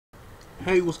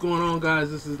Hey, what's going on,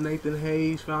 guys? This is Nathan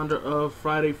Hayes, founder of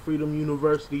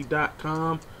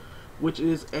FridayFreedomUniversity.com, which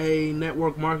is a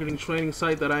network marketing training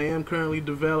site that I am currently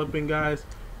developing, guys.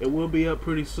 It will be up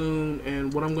pretty soon,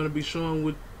 and what I'm going to be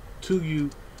showing to you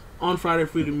on Friday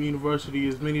Freedom University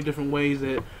is many different ways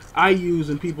that I use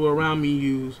and people around me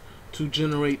use to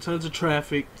generate tons of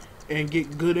traffic and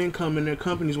get good income in their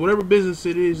companies, whatever business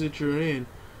it is that you're in.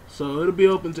 So it'll be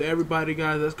open to everybody,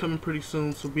 guys. That's coming pretty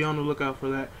soon, so be on the lookout for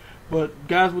that. But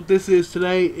guys, what this is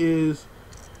today is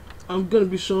I'm going to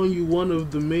be showing you one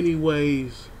of the many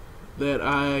ways that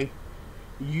I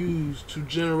use to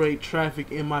generate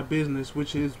traffic in my business,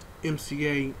 which is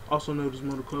MCA, also known as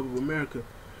Motor Club of America.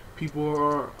 People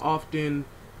are often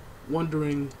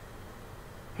wondering,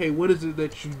 hey, what is it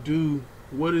that you do?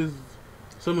 What is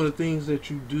some of the things that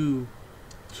you do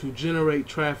to generate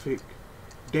traffic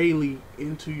daily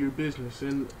into your business?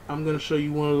 And I'm going to show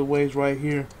you one of the ways right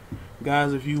here.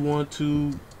 Guys, if you want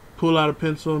to pull out a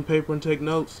pencil and paper and take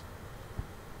notes,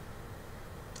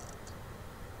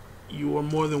 you are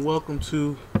more than welcome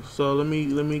to. So let me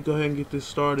go ahead and get this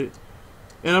started.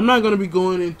 And I'm not going to be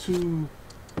going into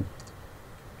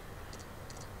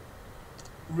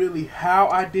really how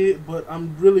I did, but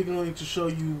I'm really going to show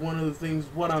you one of the things,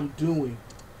 what I'm doing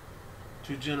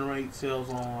to generate sales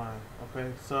online.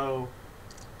 Okay, so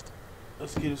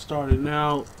let's get it started.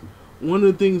 Now, one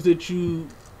of the things that you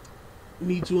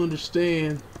need to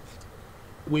understand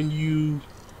when you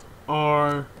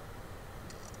are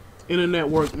in a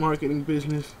network marketing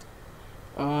business,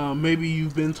 maybe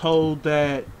you've been told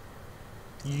that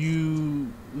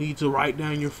you need to write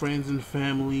down your friends and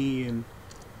family and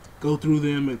go through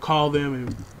them and call them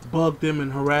and bug them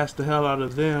and harass the hell out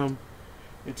of them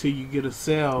until you get a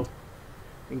sale.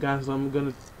 And guys, I'm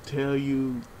gonna tell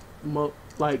you,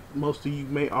 like most of you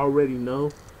may already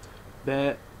know,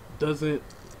 that doesn't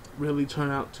really turn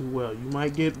out too well. You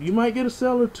might get a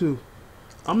sale or two.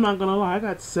 I'm not gonna lie, I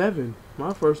got 7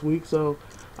 my first week, so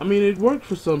I mean it worked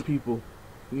for some people,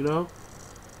 you know.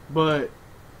 But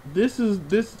this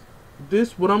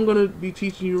what I'm gonna be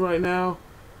teaching you right now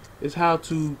is how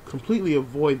to completely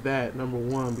avoid that, number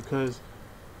one, because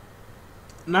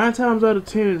 9 times out of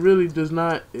 10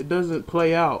 it doesn't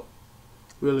play out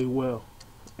really well.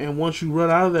 And once you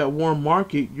run out of that warm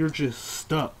market, you're just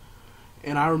stuck.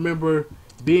 And I remember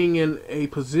being in a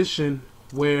position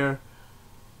where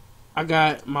I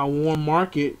got my warm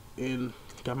market and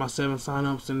got my 7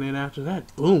 signups, and then after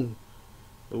that, boom,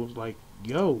 it was like,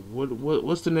 yo,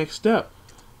 what's the next step?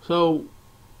 So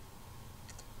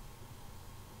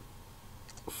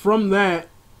from that,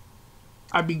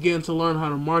 I began to learn how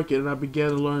to market, and I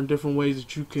began to learn different ways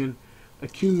that you can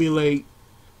accumulate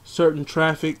certain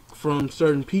traffic from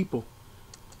certain people.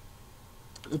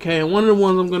 Okay, and one of the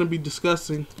ones I'm going to be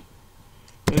discussing,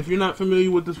 and if you're not familiar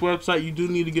with this website, you do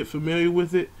need to get familiar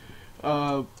with it,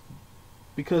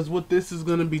 because what this is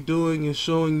going to be doing is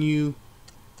showing you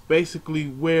basically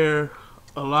where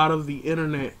a lot of the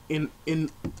internet in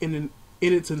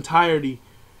its entirety,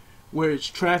 where its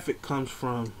traffic comes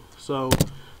from. So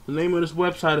the name of this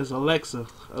website is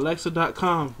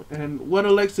alexa.com, and what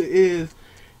Alexa is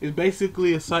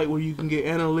basically a site where you can get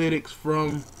analytics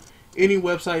from any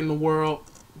website in the world.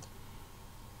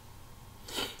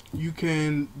 You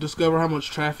can discover how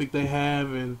much traffic they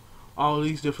have and all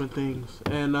these different things.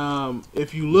 And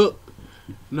if you look,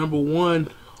 number 1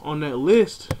 on that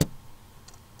list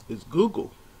is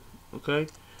Google. Okay,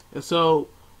 and so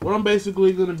what I'm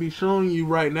basically going to be showing you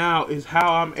right now is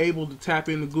how I'm able to tap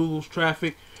into Google's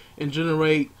traffic and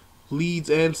generate leads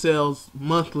and sales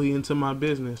monthly into my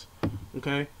business.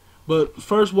 Okay, but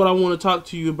first, what I want to talk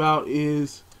to you about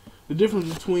is the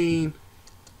difference between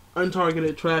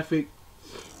untargeted traffic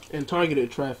and targeted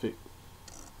traffic,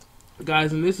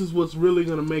 guys. And this is what's really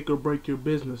going to make or break your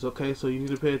business. Okay, so you need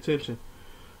to pay attention.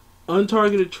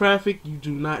 Untargeted traffic you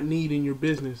do not need in your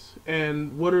business.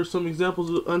 And what are some examples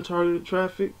of untargeted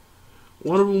traffic?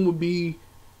 One of them would be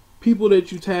people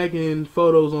that you tag in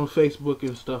photos on Facebook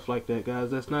and stuff like that, guys.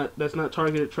 That's not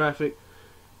targeted traffic.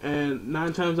 And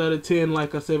 9 times out of 10,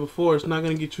 like I said before, it's not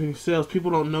going to get you any sales.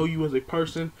 People don't know you as a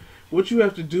person. What you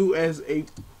have to do as a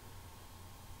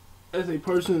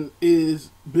person is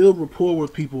build rapport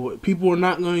with people. People are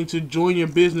not going to join your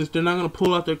business. They're not going to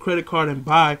pull out their credit card and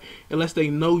buy unless they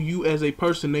know you as a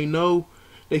person. They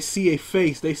see a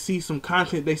face. They see some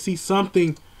content. They see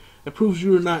something that proves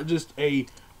you're not just a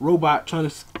robot trying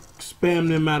to spam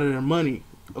them out of their money.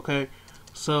 Okay,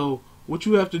 so what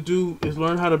you have to do is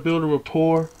learn how to build a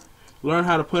rapport, learn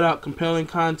how to put out compelling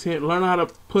content, learn how to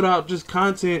put out just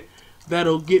content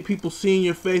that'll get people seeing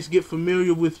your face, get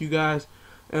familiar with you guys.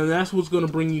 And that's what's going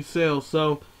to bring you sales.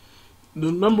 So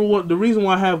the reason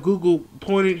why I have Google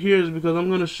pointed here is because I'm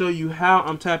going to show you how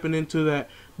I'm tapping into that.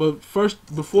 But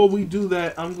first, before we do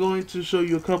that, I'm going to show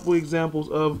you a couple examples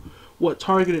of what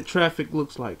targeted traffic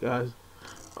looks like, guys.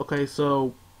 Okay,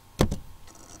 so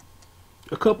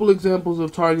a couple examples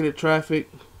of targeted traffic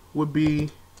would be,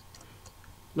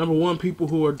 number one, people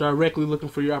who are directly looking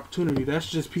for your opportunity. That's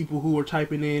just people who are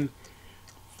typing in,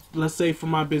 let's say for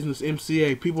my business,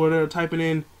 MCA. People that are typing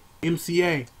in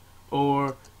MCA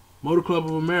or Motor Club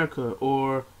of America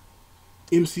or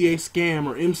MCA scam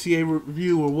or MCA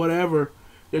review or whatever.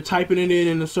 They're typing it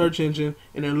in the search engine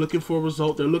and they're looking for a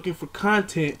result. They're looking for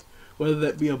content, whether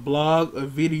that be a blog, a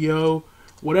video,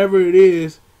 whatever it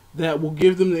is that will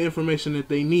give them the information that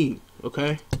they need.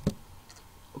 Okay?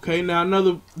 Okay, now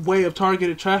another way of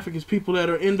targeted traffic is people that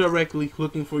are indirectly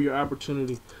looking for your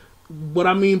opportunity. What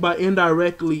I mean by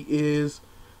indirectly is,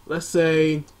 let's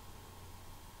say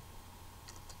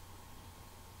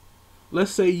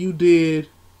you did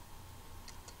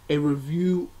a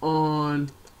review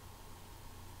on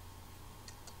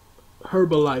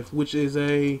Herbalife, which is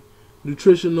a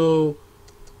nutritional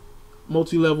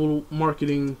multi-level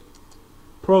marketing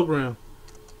program.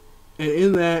 And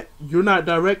in that, you're not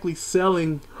directly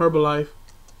selling Herbalife,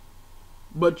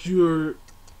 but you're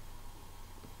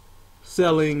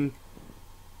selling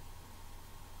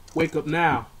Wake Up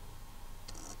Now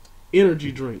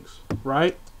energy drinks,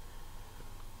 right?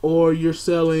 Or you're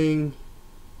selling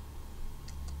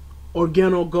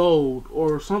Organo Gold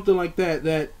or something like that,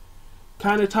 that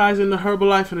kind of ties into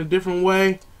Herbalife in a different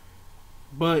way,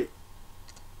 but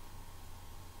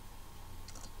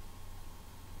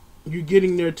you're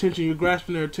getting their attention, you're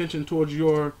grasping their attention towards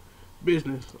your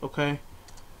business. Okay,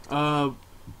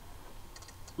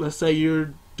 let's say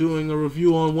you're doing a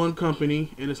review on one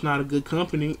company and it's not a good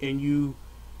company, and you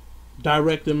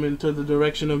direct them into the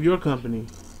direction of your company.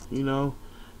 You know,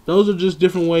 those are just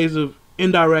different ways of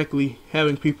indirectly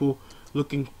having people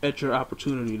looking at your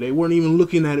opportunity. They weren't even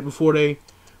looking at it before they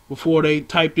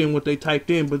typed in what they typed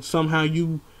in, but somehow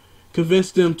you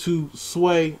convince them to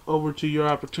sway over to your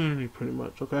opportunity, pretty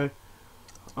much. Okay,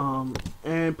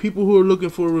 and people who are looking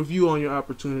for a review on your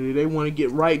opportunity, they want to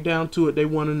get right down to it. They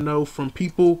want to know from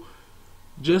people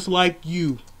just like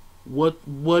you what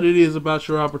it is about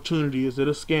your opportunity. Is it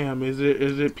a scam? Is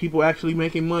it people actually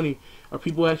making money? Are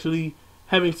people actually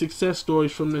having success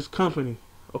stories from this company?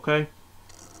 Okay,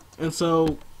 and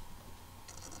so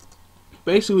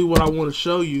basically what I want to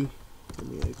show you, let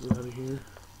me exit out of here.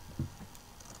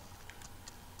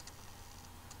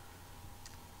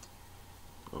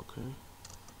 Okay.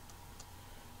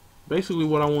 Basically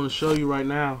what I want to show you right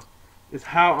now is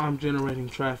how I'm generating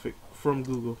traffic from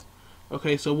Google.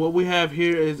 Okay, so what we have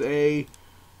here is a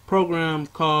program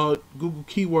called Google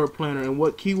Keyword Planner, and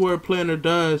what Keyword Planner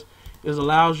does is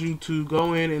allows you to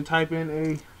go in and type in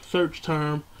a search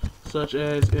term such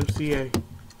as MCA.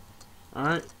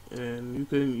 Alright, and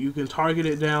you can target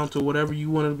it down to whatever you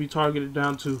want it to be targeted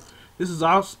down to. This is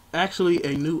also actually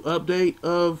a new update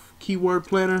of Keyword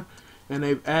Planner, and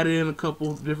they've added in a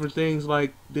couple different things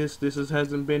like this. This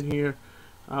hasn't been here.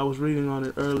 I was reading on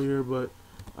it earlier, but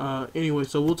anyway,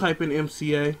 so we'll type in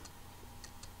MCA.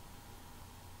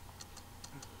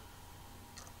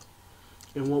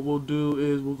 And what we'll do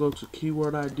is we'll go to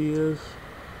keyword ideas.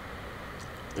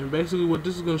 And basically what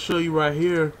this is going to show you right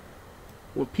here,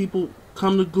 when people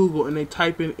come to Google and they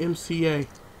type in MCA,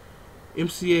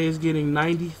 MCA is getting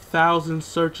 90,000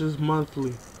 searches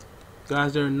monthly.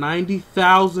 Guys, there are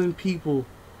 90,000 people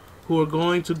who are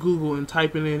going to Google and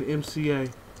typing in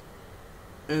MCA.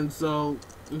 And so,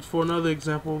 for another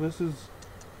example, this is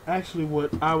actually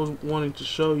what I was wanting to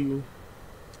show you.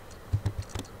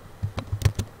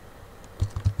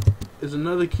 Is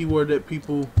another keyword that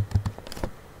people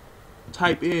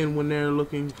type in when they're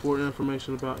looking for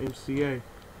information about MCA.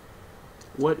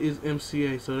 What is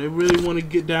MCA? So they really want to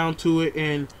get down to it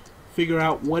and figure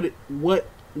out what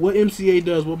MCA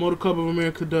does, what Motor Club of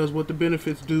America does, what the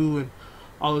benefits do, and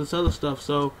all of this other stuff.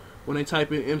 So when they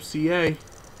type in MCA,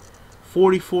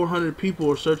 4,400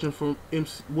 people are searching for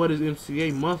what is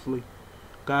MCA monthly,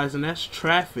 guys, and that's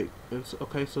traffic. And so,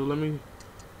 okay, so let me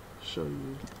show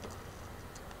you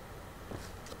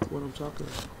what I'm talking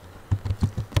about.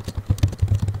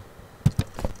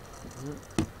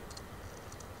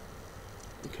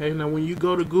 Okay, now when you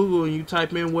go to Google and you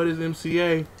type in what is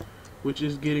MCA, which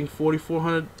is getting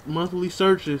 4,400 monthly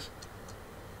searches,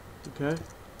 okay,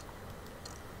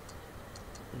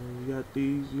 and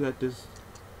you got this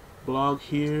blog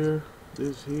here,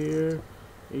 this here,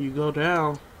 and you go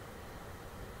down,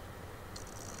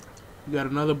 you got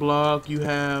another blog, you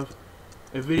have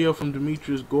a video from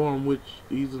Demetrius Gorham, which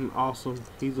he's an awesome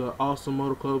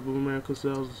Motor Club of America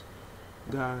sales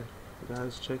guy.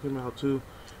 Guys, check him out too.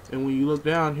 And when you look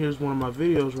down, here's one of my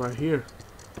videos right here.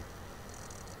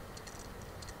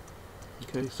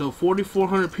 Okay, so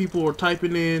 4,400 people are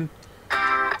typing in.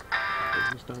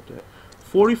 Let me stop that.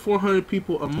 4,400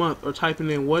 people a month are typing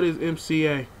in what is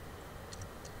MCA,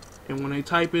 and when they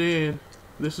type it in,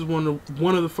 this is one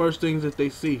of the first things that they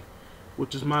see,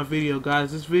 which is my video,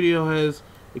 guys. This video has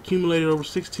accumulated over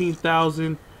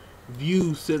 16,000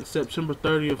 views since September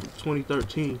 30th,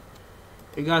 2013.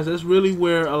 And guys, that's really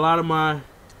where a lot of my,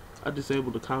 I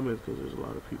disabled the comments because there's a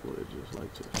lot of people that just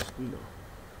like to, you know,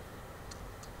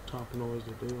 talk noise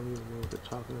that they don't even know what they're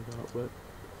talking about. But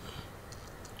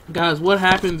guys, what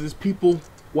happens is people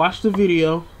watch the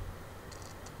video,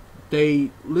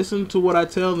 they listen to what I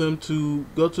tell them to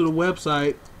go to the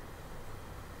website,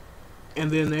 and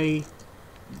then they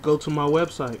go to my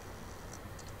website.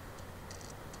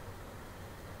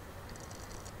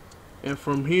 And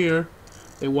from here,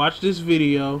 they watch this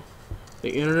video,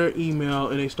 they enter their email,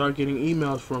 and they start getting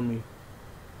emails from me.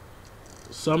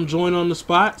 Some join on the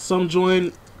spot, some join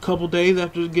a couple days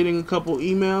after getting a couple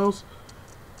emails.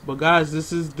 But guys,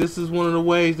 this is one of the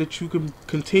ways that you can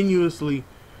continuously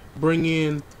bring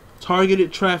in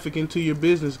targeted traffic into your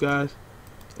business, guys.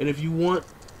 And if you want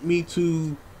me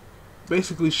to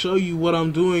basically show you what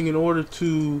I'm doing in order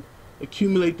to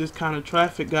accumulate this kind of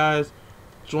traffic, guys,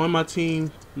 join my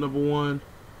team, #1,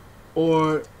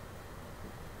 or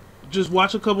just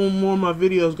watch a couple more of my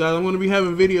videos, guys. I'm going to be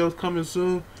having videos coming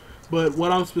soon, but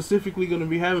what I'm specifically going to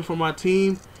be having for my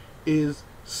team is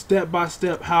step by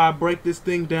step how I break this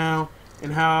thing down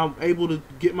and how I'm able to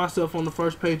get myself on the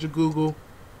first page of Google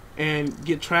and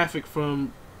get traffic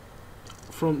from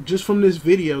this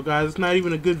video, guys. It's not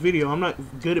even a good video. I'm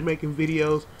not good at making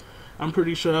videos. I'm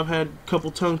pretty sure I've had a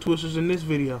couple tongue twisters in this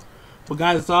video. But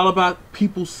guys, it's all about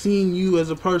people seeing you as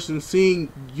a person,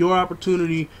 seeing your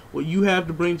opportunity, what you have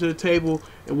to bring to the table,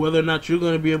 and whether or not you're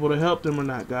going to be able to help them or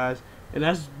not, guys. And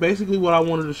that's basically what I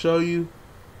wanted to show you.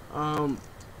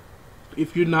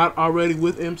 If you're not already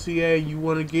with MCA and you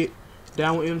want to get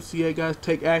down with MCA, guys,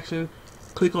 take action.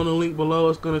 Click on the link below.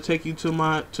 It's going to take you to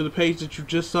the page that you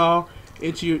just saw,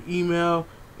 into your email,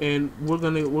 and we're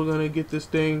gonna get this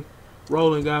thing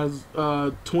rolling, guys.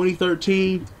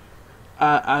 2013,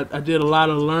 I did a lot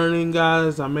of learning,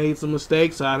 guys. I made some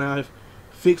mistakes. I've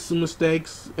fixed some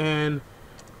mistakes, and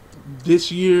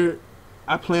this year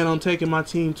I plan on taking my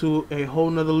team to a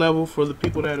whole nother level. For the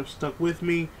people that have stuck with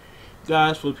me,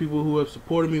 guys, for the people who have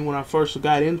supported me when I first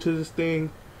got into this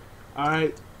thing. All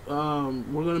right,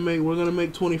 we're gonna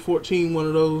make 2014 one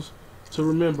of those to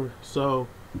remember. So,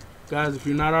 guys, if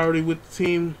you're not already with the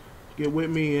team, get with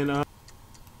me, and